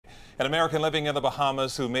An American living in the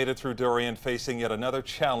Bahamas who made it through Dorian facing yet another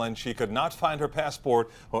challenge. She could not find her passport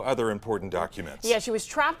or other important documents. Yeah, she was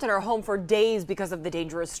trapped in her home for days because of the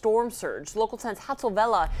dangerous storm surge. Local 10's Hatzel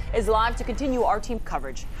Vela is live to continue our team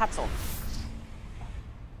coverage. Hatzel.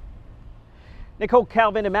 Nicole,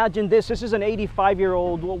 Calvin, imagine this. This is an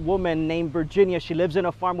 85-year-old woman named Virginia. She lives in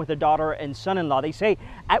a farm with her daughter and son-in-law. They say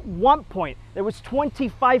at one point there was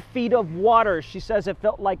 25 feet of water. She says it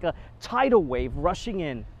felt like a tidal wave rushing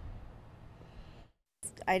in.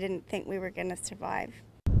 I didn't think we were going to survive.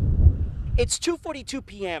 It's 2:42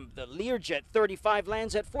 p.m. The Learjet 35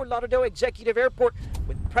 lands at Fort Lauderdale Executive Airport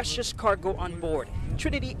with precious cargo on board.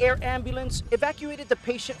 Trinity Air Ambulance evacuated the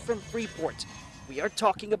patient from Freeport. We are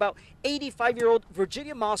talking about 85-year-old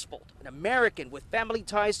Virginia Mosvold, an American with family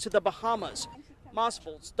ties to the Bahamas.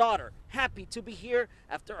 Mosvold's daughter, happy to be here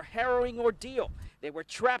after a harrowing ordeal. They were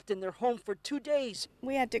trapped in their home for 2 days.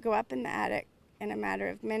 We had to go up in the attic in a matter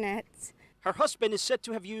of minutes. Her husband is said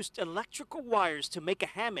to have used electrical wires to make a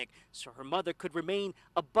hammock so her mother could remain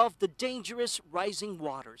above the dangerous rising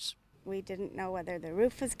waters. We didn't know whether the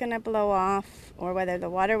roof was going to blow off or whether the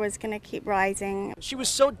water was going to keep rising. She was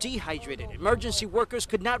so dehydrated, emergency workers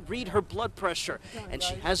could not read her blood pressure, and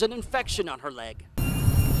she has an infection on her leg.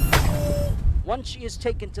 Once she is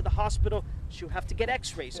taken to the hospital, she'll have to get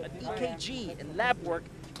x-rays, an EKG, and lab work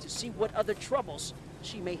to see what other troubles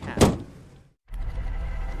she may have.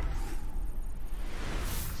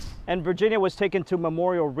 And Virginia was taken to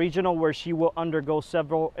Memorial Regional, where she will undergo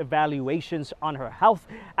several evaluations on her health.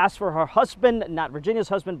 As for her husband, not Virginia's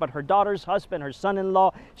husband, but her daughter's husband, her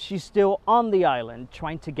son-in-law, she's still on the island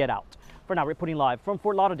trying to get out. For now, reporting live from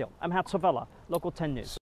Fort Lauderdale, I'm Hatzel Vela, Local 10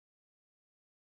 News.